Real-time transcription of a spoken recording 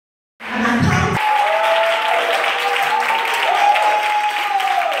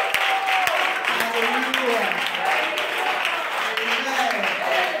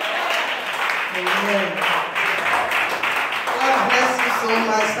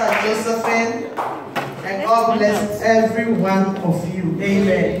Sister Josephine. And God bless every one of you.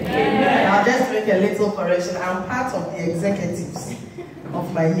 Amen. Amen. I'll just make a little correction. I'm part of the executives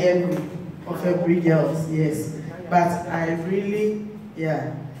of my year group of every girls, yes. But I really,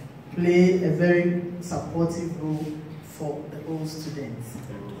 play a very supportive role for the whole students.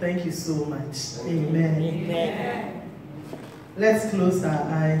 Thank you so much. Amen. Amen. Let's close our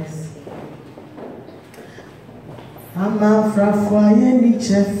eyes. Ama frafoye ni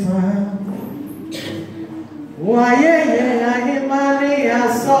chefa. Waye ahimani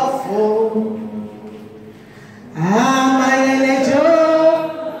asofo. Ama yelejo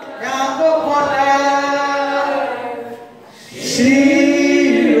yako pona.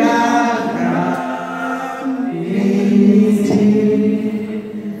 Shiraka iti.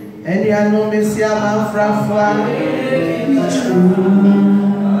 And ya no mesi ama frafoye.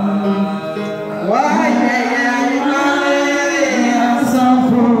 Waye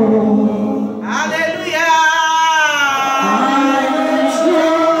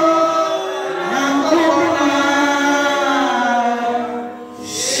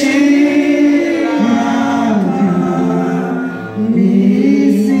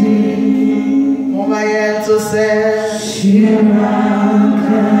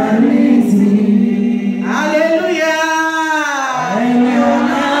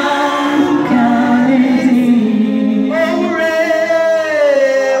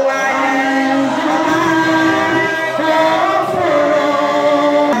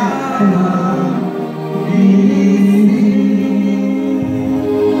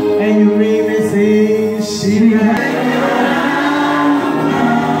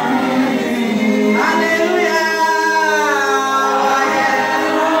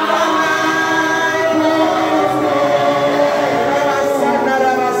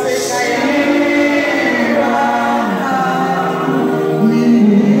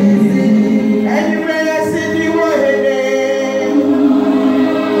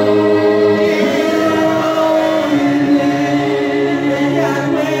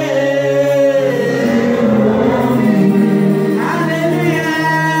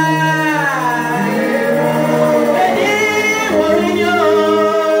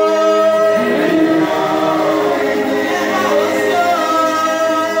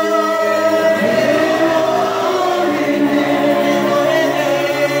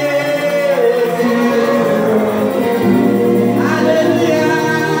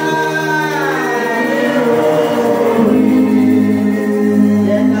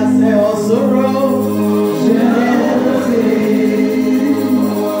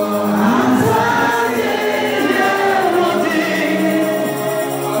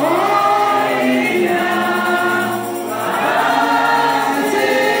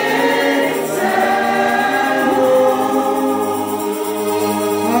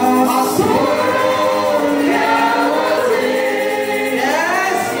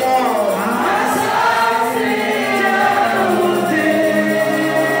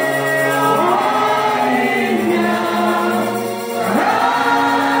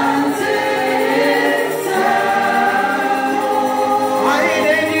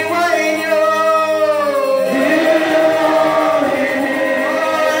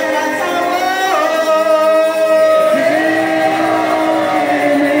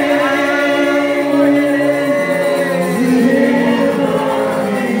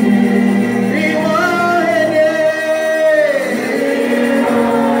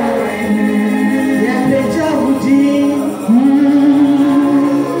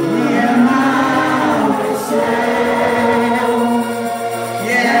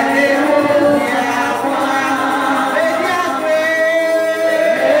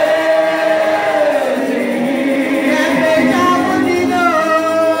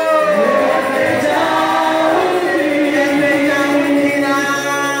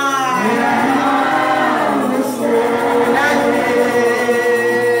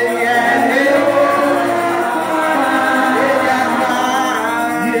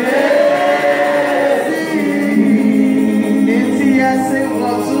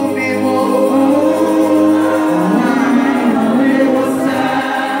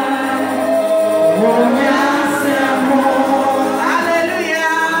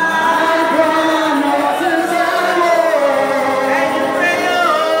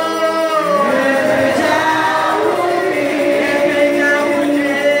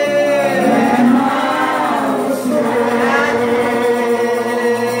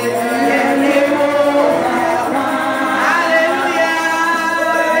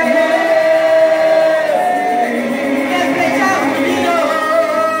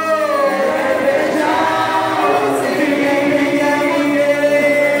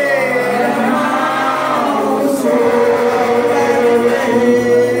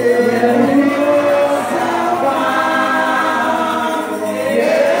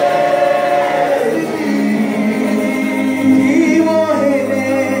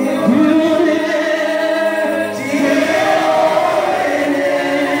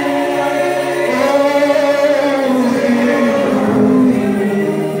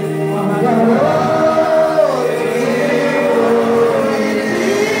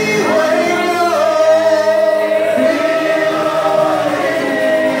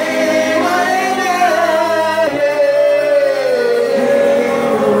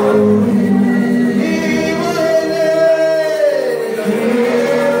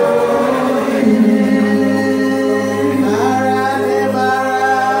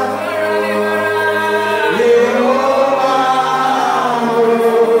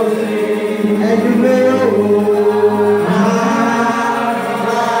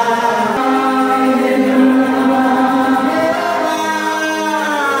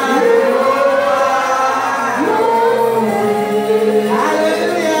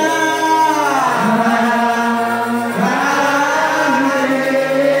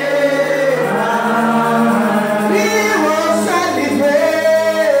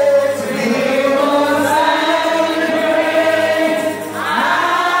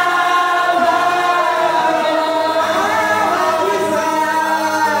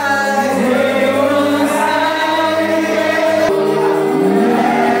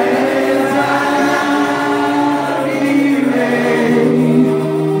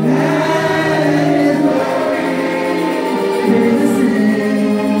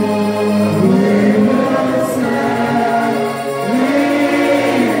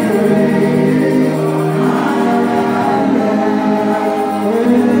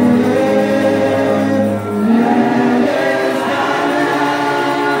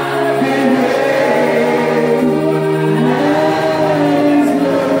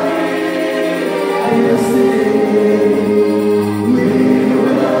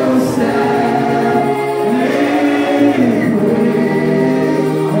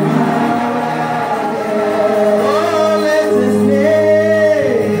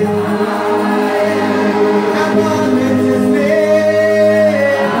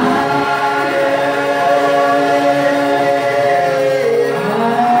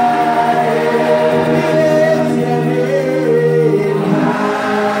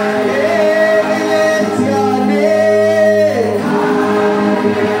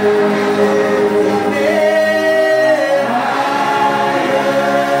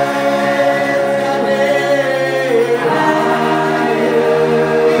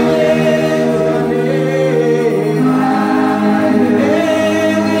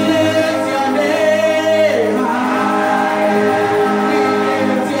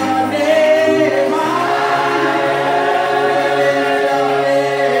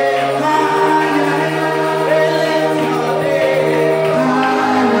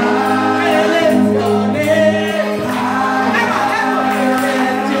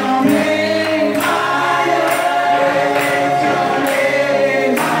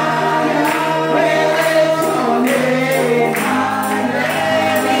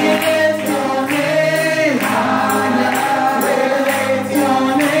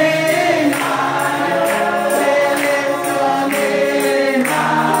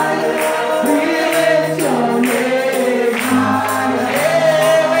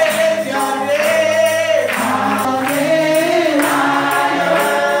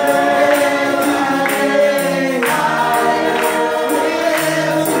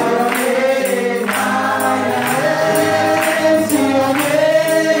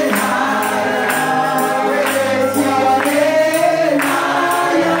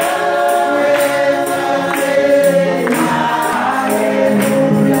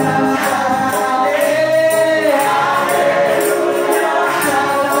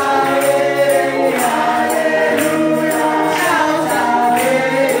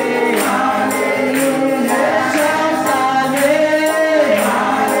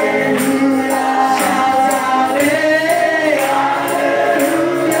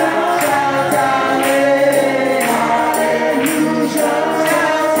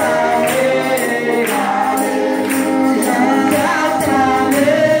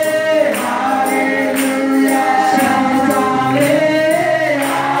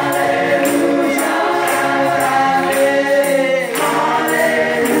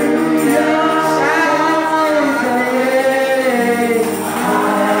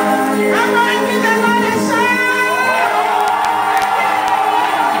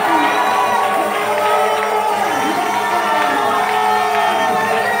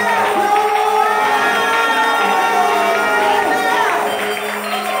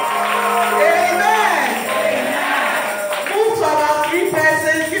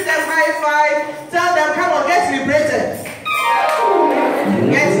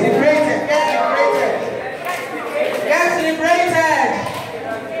Get liberated. Get liberated. Get liberated.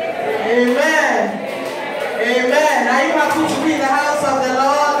 Amen. Amen. Are you happy to be in the house of the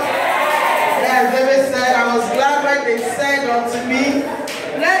Lord? Yes, David said, I was glad when they said unto me,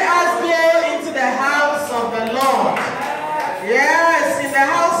 let us go into the house of the Lord. Yes, in the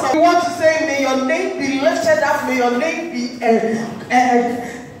house of... You want to say, may your name be lifted up, may your name be...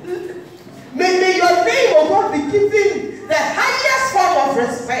 may your name, oh God, be given the highest form of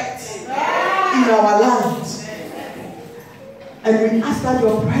respect in our land. And we ask that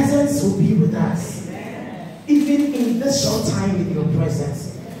your presence will be with us. Even in this short time in your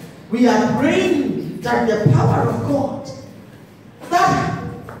presence. We are praying that the power of God that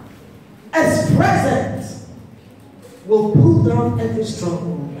is present will pull down every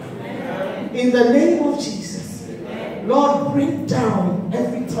stronghold. In the name of Jesus. Lord, bring down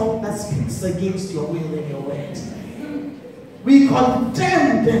every tongue that speaks against your will and your word. We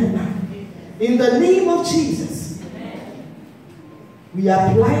condemn them now. In the name of Jesus. We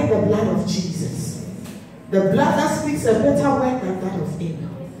apply the blood of Jesus. The blood that speaks a better word than that of Abel.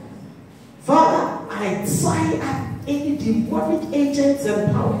 Father, I tie up any demonic agents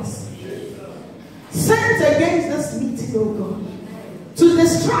and powers sent against this meeting, oh God, to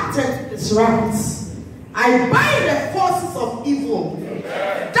distract and disrupt. I bind the forces of evil,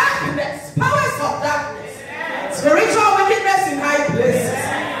 darkness, powers of darkness, spiritual wickedness in high places.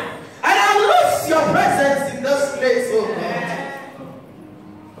 And I lose your presence in this place, oh God.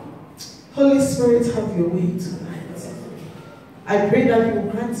 Holy Spirit, have your way tonight. I pray that you will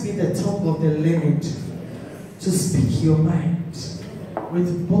grant me the tongue of the learned to speak your mind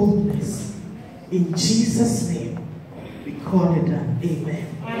with boldness. In Jesus' name, we call it done. Amen.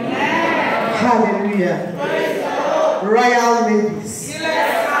 Amen. Hallelujah. Royal ladies.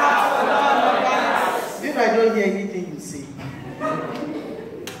 If I don't hear anything you say.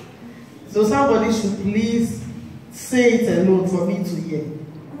 So somebody should please say it alone for me to hear.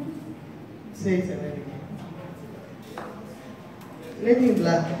 Say it alone again. Lady in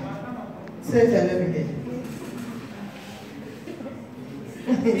black. Say it alone again.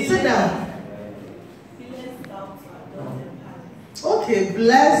 Sit down. Okay,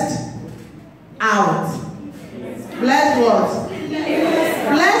 blessed out. Blessed what?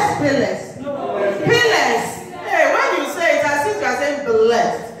 Blessed pillars. Pillars. Hey, when you say it, I think you are saying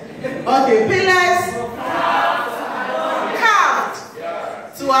blessed. Okay, pillars carved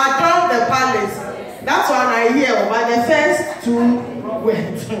to adorn the palace. That's what I hear. But the first two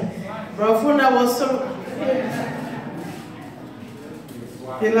went. Brafuna was so.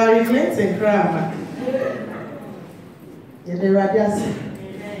 Hillary Clinton Kramer.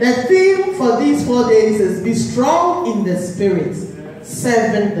 The theme for these 4 days is be strong in the spirit,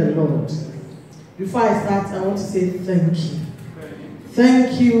 serving the Lord. Before I start, I want to say thank you.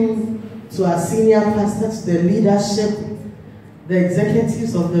 Thank you to our senior pastors, the leadership, the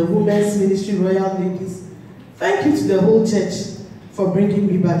executives of the Women's Ministry, Royal Ladies. Thank you to the whole church for bringing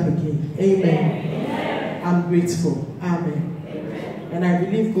me back again. Amen. Amen. I'm grateful. Amen. Amen. And I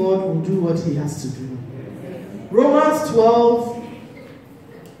believe God will do what he has to do. Romans 12,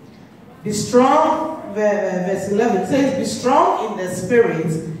 be strong, verse 11 says, be strong in the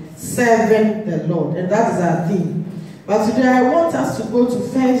spirit, serving the Lord. And that is our theme. But today I want us to go to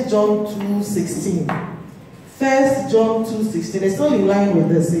 1 John 2:16. 1 John 2:16. It's still in line with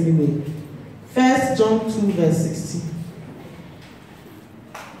this anyway. 1 John 2 verse 16.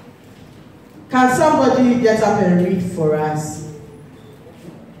 Can somebody get up and read for us?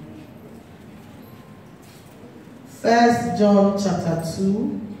 1 John chapter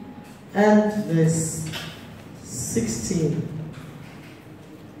 2 and verse 16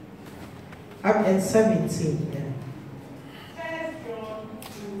 and 17. Yeah. 1 John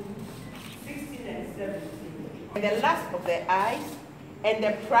 2, 16 and 17. And the lust of the eyes and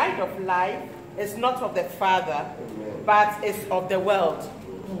the pride of life is not of the Father, but is of the world.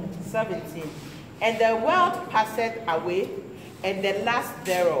 17. And the world passeth away, and the lust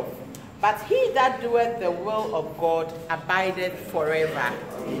thereof. But he that doeth the will of God abideth forever.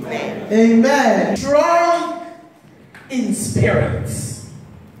 Amen. Amen. Strong in spirit.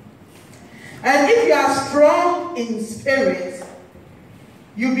 And if you are strong in spirit,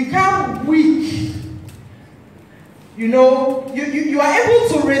 you become weak. You know, you are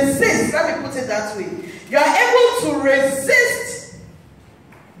able to resist. Let me put it that way. You are able to resist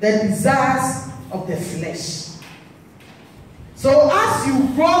the desires of the flesh. So as you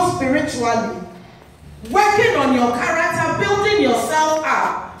grow spiritually, working on your character, building yourself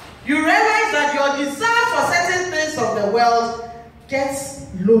up, you realize that your desire for certain things of the world gets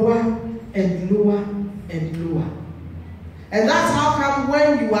lower and lower and lower. And that's how come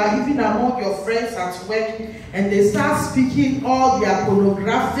when you are even among your friends at work and they start speaking all their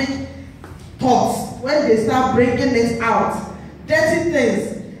pornographic thoughts, when they start bringing it out, dirty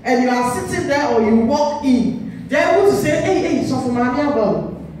things, and you are sitting there or you walk in, they're able to say, hey, so for mommy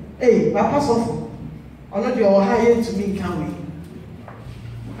about, hey, Papa Sofo, or not your higher to me, can we?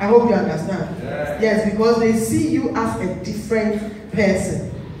 I hope you understand. Yes, because they see you as a different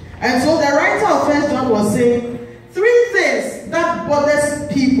person. And so the writer of 1 John was saying, 3 things that bothers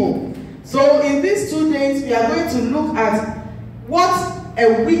people. So in these 2 days, we are going to look at what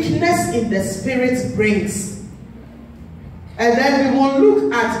a weakness in the spirit brings. And then we will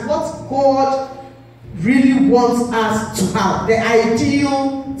look at what God really wants us to have, the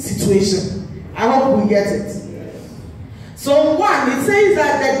ideal situation. I hope we get it. So 1, it says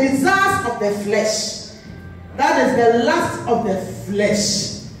that the desires of the flesh, that is the lust of the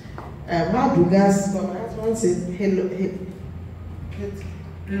flesh. Madugas, my husband says, hello.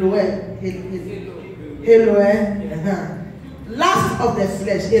 Lust of the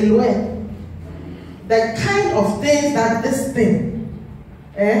flesh, the kind of things that this thing,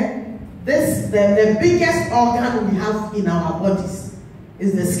 the biggest organ we have in our bodies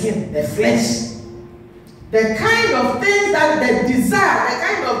is the skin, the flesh. The kind of things that the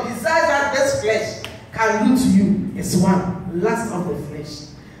kind of desire that this flesh can do to you is 1, lust of the flesh.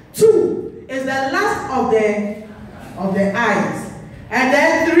 2 is the lust of the eyes. And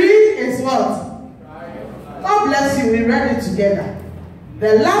then 3 is what? God bless you, we read it together.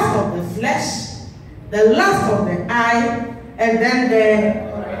 The lust of the flesh, the lust of the eye, and then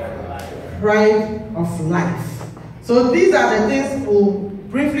the pride of life. So these are the things we'll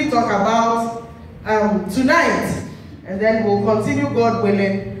briefly talk about tonight, and then we'll continue, God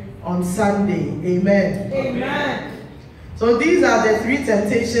willing, on Sunday. Amen. Amen. So these are the 3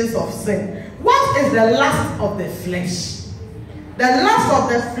 temptations of sin. What is the lust of the flesh? The lust of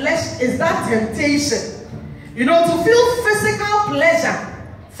the flesh is that temptation, you know, to feel physical pleasure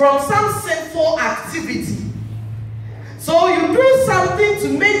from some sinful activity. So you do something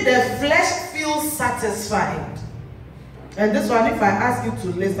to make the flesh feel satisfied. And this one, if I ask you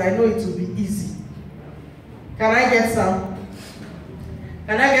to list, I know it will be easy. Can I get some?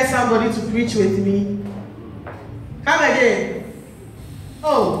 Can I get somebody to preach with me? Come again.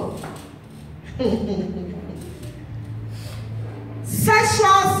 Oh.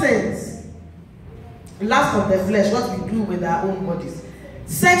 Sexual sins. Lust of the flesh, what we do with our own bodies.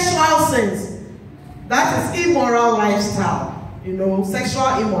 Sexual sins. That is immoral lifestyle. You know,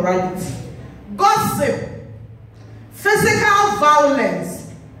 sexual immorality. Gossip. Physical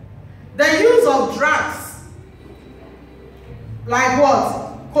violence. The use of drugs. Like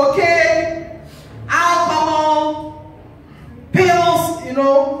what? Cocaine, alcohol, pills, you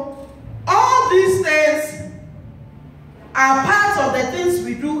know. All these things are part of the things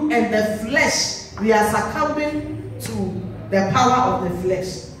we do, and the flesh, we are succumbing to the power of the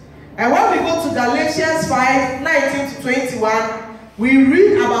flesh. And when we go to Galatians 5:19 to 21, we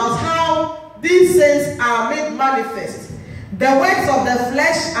read about how these things are made manifest. The works of the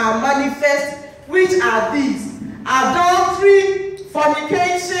flesh are manifest, which are these: adultery,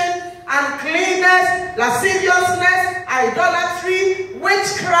 fornication, uncleanness, lasciviousness, idolatry,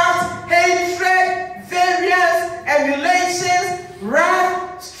 witchcraft, hatred, variance, emulations,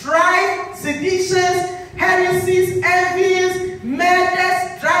 wrath, strife, seditions, heresies, envies,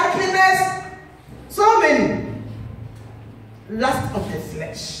 murders, drunkenness. So many. Lust of the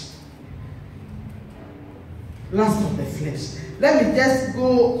flesh. Lust of the flesh. Let me just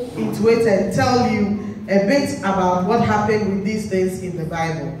go into it and tell you a bit about what happened with these things in the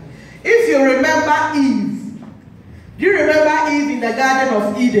Bible. If you remember Eve, do you remember Eve in the Garden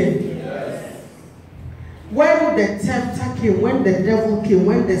of Eden? Yes. When the tempter came, when the devil came,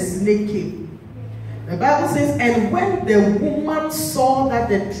 when the snake came, the Bible says, and when the woman saw that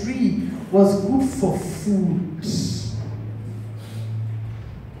the tree was good for food,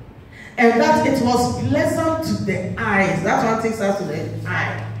 and that it was pleasant to the eyes, that one takes us to the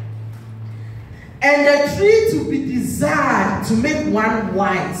eye, and the tree to be desired to make one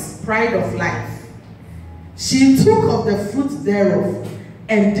wise, pride of life, she took of the fruit thereof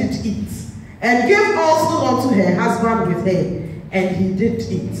and did eat, and gave also unto her husband with her, and he did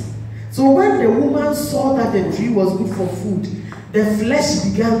eat. So when the woman saw that the tree was good for food, the flesh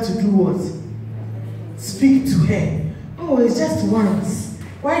began to do what? Speak to her. Oh, it's just once.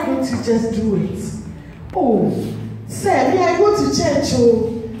 Why don't you just do it? Oh, sir, may I go to church?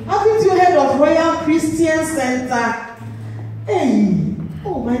 Oh, haven't you heard of Royal Christian Center? Hey,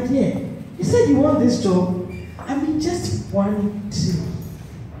 oh my dear, you said you want this job. I mean, just one, two.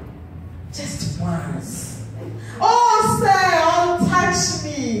 Just once. Oh, Oh, sir, untouch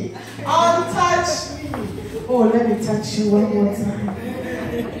me. Untouch me. Oh, let me touch you one more time.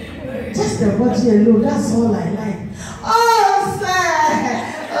 Just the body alone, that's all I like. Oh, sir.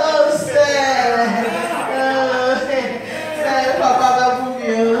 Oh, sir. Oh, sir, Papa Babu.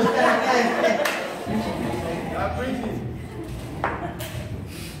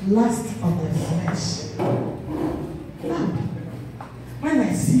 Lust of the flesh. Now, when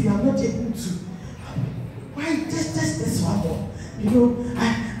I see you, I'm not able to. Why just this one more? You know,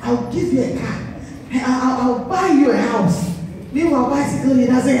 I'll give you a car. I'll buy you a house. Meanwhile, bicycle he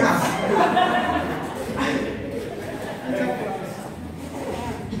doesn't have.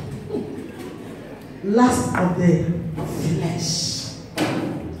 Lust of the flesh.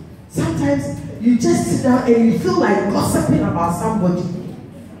 Sometimes you just sit down and you feel like gossiping about somebody.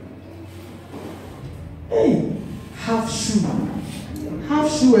 Hey, half shoe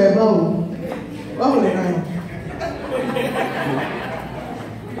about. What will I?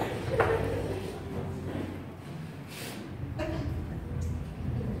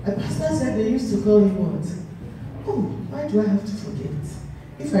 A pastor said they used to call him what? Oh, why do I have to forget?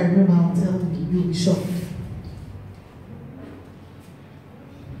 If I remember, I'll tell you, you'll be shocked.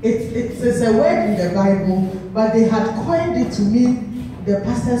 It's a word in the Bible, but they had coined it to mean the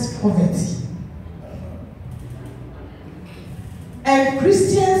pastor's poverty. And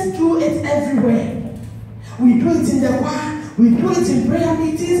Christians do it everywhere. We do it in the choir, we do it in prayer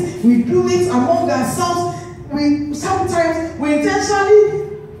meetings, we do it among ourselves. Sometimes we intentionally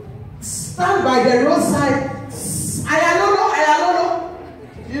stand by the roadside. Ayalolo.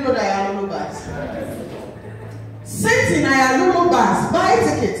 You know the Ayalolo bars. Sit in Ayalolo bars, buy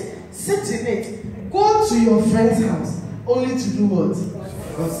a ticket, sit in it, go to your friend's house, only to do what?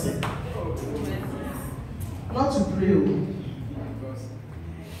 Gossip. Not to pray.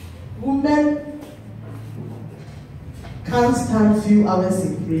 Women can't stand a few hours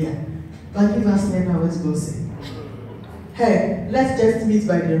in prayer, but give us 10 hours gossip. Hey, let's just meet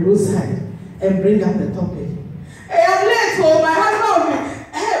by the roadside and bring up the topic. Hey, I'm late for my husband.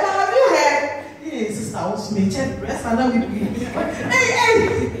 Hey, but have you heard? Hey, sister, I want to make check breast and I'm with me. Hey,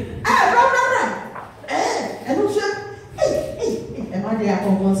 blah. And I'm sure, hey, am I there? I'm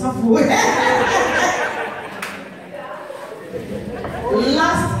going to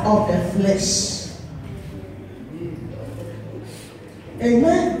lust of the flesh.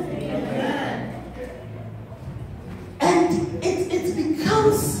 Amen. And it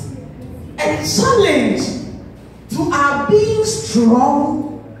becomes a challenge to our being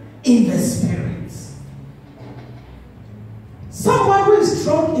strong in the spirit. Someone who is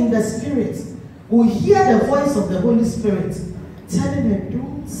strong in the spirit will hear the voice of the Holy Spirit telling them,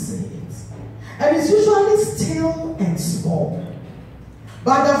 don't say it. And it's usually still and small.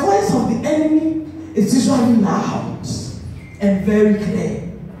 But the voice of the enemy is usually loud and very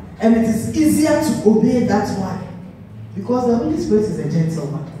clear. And it is easier to obey that one. Because the Holy Spirit is a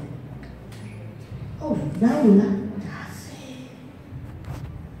gentleman. Oh, now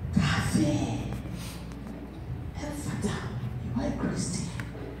Cafe. Elfata, you are a Christian.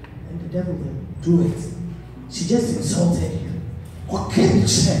 And the devil will do it. She just insulted you. Okay,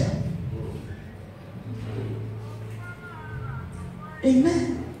 chair. Amen.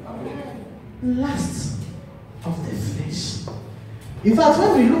 Lust of the flesh. In fact,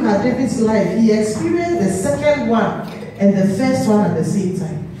 when we look at David's life, he experienced the second one and the first one at the same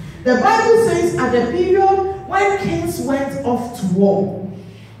time. The Bible says at the period when kings went off to war,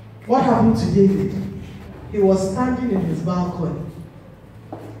 what happened to David? He was standing in his balcony.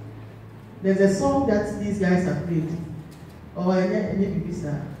 There's a song that these guys have played. Or I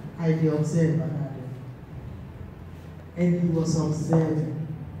observe. And he was observing.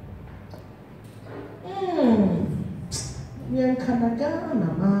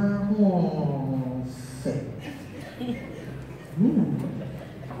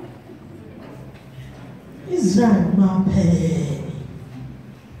 Israel, my penny.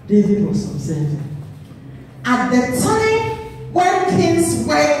 David was observing. At the time when kings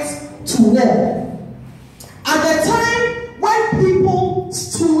went to war, at the time when people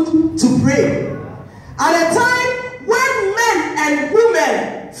stood to pray, at the time when men and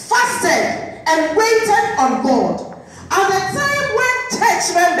women fasted and waited on God, at the time when church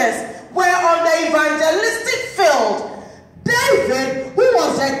members were on the evangelistic field, David, who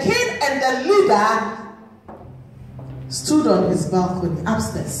was the king and the leader, stood on his balcony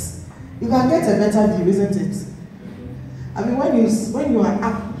upstairs. You can get a better view, isn't it? I mean, when you are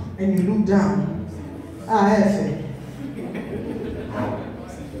up and you look down,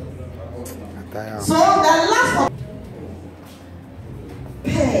 so the last of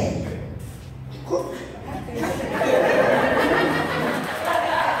pay.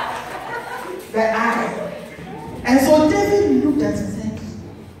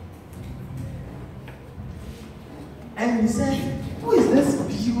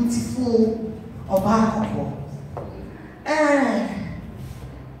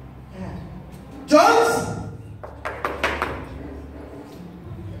 Jones.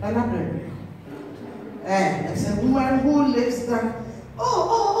 Another. There's a woman who lives there.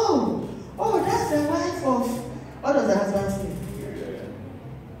 Oh, that's the wife of, what does the husband's name?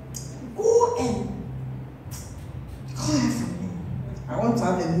 Go and call her for me. I want to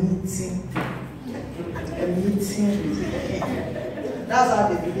have a meeting. A meeting with her. That's how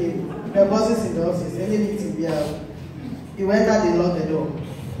they behave. The bosses in the office, any meeting we have. You went out, they lock the door.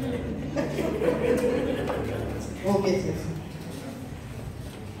 Go get your food.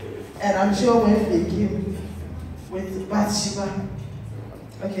 And I'm sure when they came with Bathsheba.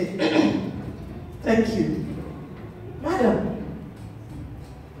 Okay. Thank you. Madam.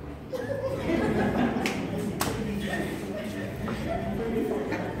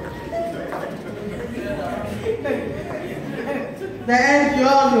 The end, you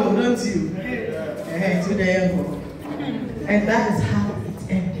all know, don't you? To the end. And that is how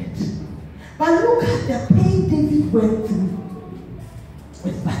it ended. But look at the pain David went through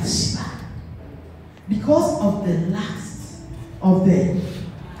with Bathsheba. Because of the last of the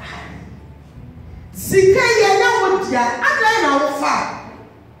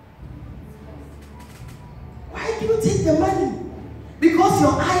why do you take the money? Because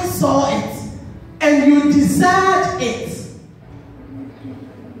your eyes saw it and you desired it.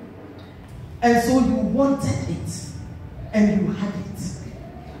 And so you wanted it and you had it.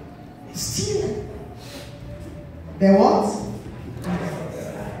 Steal. The what?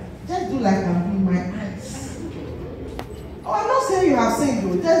 Just do like I'm doing my eyes. Oh, I'm not saying you have seen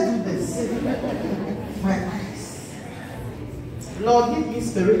though. Just do this. My eyes. Lord, give me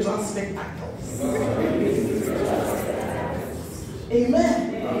spiritual spectacles. Amen.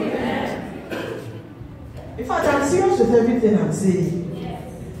 Amen. In fact, I'm serious with everything I'm saying.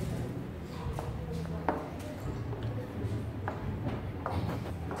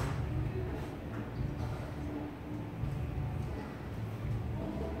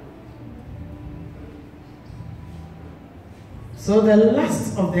 So the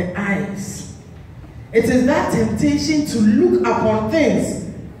lust of the eyes, it is that temptation to look upon things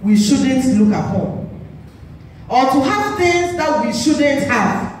we shouldn't look upon, or to have things that we shouldn't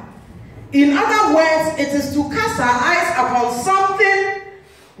have. In other words, it is to cast our eyes upon something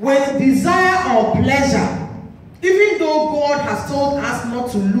with desire or pleasure, even though God has told us not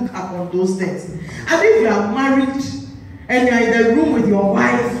to look upon those things. And if you are married and you are in the room with your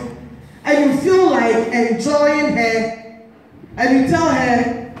wife and you feel like enjoying her, and you tell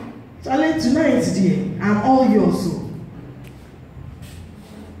her, Charlie, tonight, dear, I'm all yours. So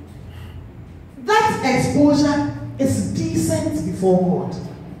that exposure is decent before God.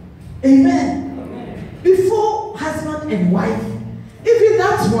 Amen. Amen. Before husband and wife, even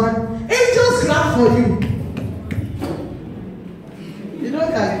that one, angels clap for you. You know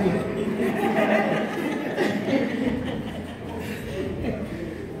that.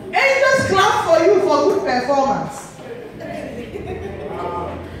 Angels clap for you for good performance.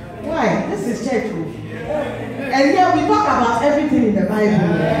 Why? This is church room. And here we talk about everything in the Bible.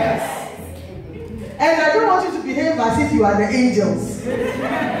 Yes. And I don't want you to behave as if you are the angels.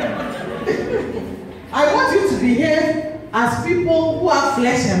 I want you to behave as people who are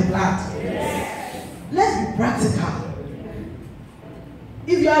flesh and blood. Yes. Let's be practical.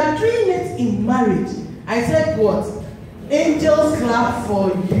 If you are doing it in marriage, I said what? Angels clap for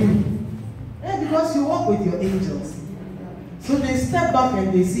you. Because you walk with your angels. So they step back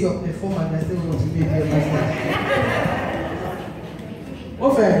and they see your performance and they say, "Oh, to be here myself."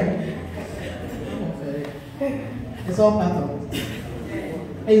 It's all part of it.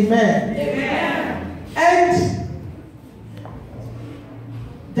 Amen. Amen. And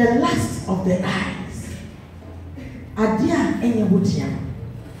the lust of the eyes. Adia enyewotia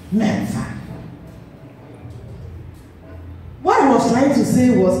memfa. What I was trying to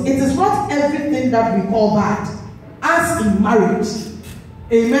say was, it is not everything that we call bad. As in marriage.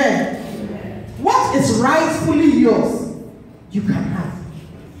 Amen. Amen. What is rightfully yours, you can have.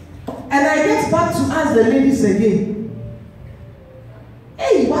 And I get back to ask the ladies again.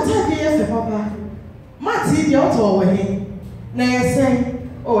 Hey, what are they for Papa? Mati, the auto over here. Now you say,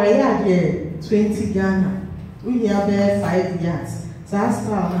 oh, I have here 20 Ghana. We have there 5 years. So I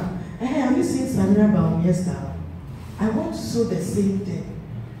start. Hey, have you seen Samira Baumah's style? I want to sew the same thing.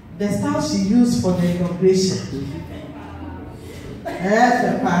 The style she used for the inauguration.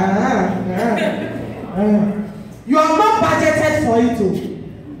 You are not budgeted for it.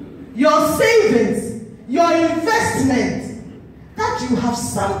 Your savings, your investment, that you have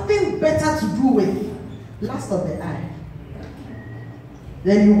something better to do with. Last of the eye.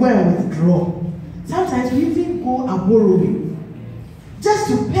 Then you go and withdraw. Sometimes we even go and borrow just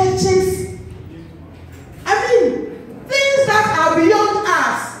to purchase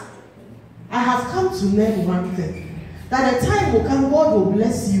to learn one thing. That a time will come, God will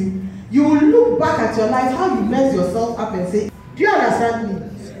bless you. You will look back at your life, how you mess yourself up and say, do you understand me?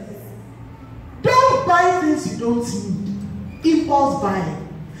 Don't buy things you don't need. Impulse buying.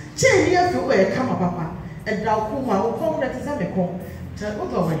 Change here for where come papa. And now come that is a come.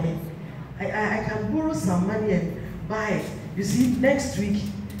 Over here. I can borrow some money and buy it. You see, next week,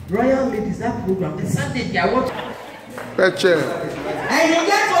 Royal Ladies, that program, the Sunday they are watching. And you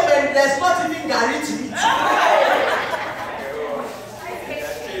get home and there's not even guarantee to it.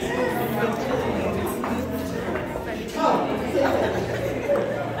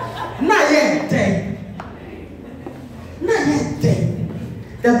 Not yet day.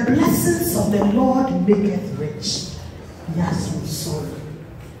 The blessings of the Lord maketh rich. Yes, we sorrow.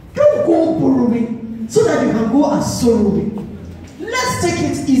 Don't go borrowing so that you can go as sorrowing. Let's take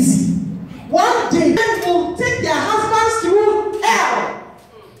it easy. One day, men will take their husbands through hell.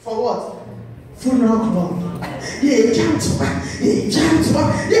 For what? Funeral club. Yeah, gentleman.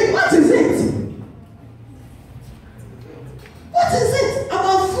 Yeah, what is it? What is it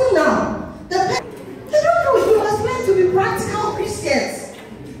about funeral? They don't know. You must learn to be practical Christians.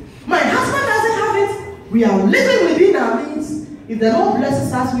 My husband doesn't have it. We are living within our means. If the Lord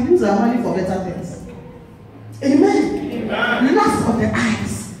blesses us, we use our money for better things. Amen. Lust of the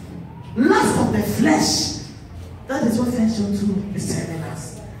eyes, lust of the flesh. That is what 1 John 2 is telling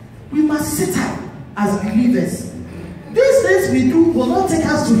us. We must sit up as believers. These things we do will not take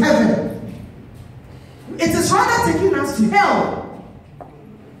us to heaven. It is rather taking us to hell.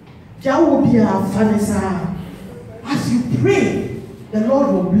 As you pray, the Lord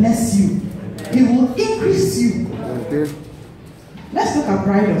will bless you. He will increase you. Let's look at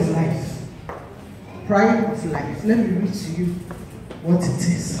pride of life. Pride of life. Let me read to you what it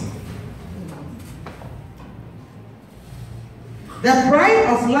is. The pride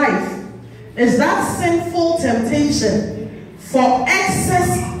of life is that sinful temptation for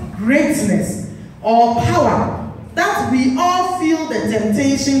excess greatness or power that we all feel the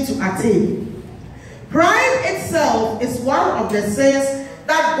temptation to attain. Pride itself is one of the sins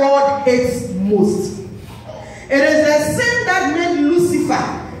that God hates most. It is the sin that made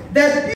Lucifer the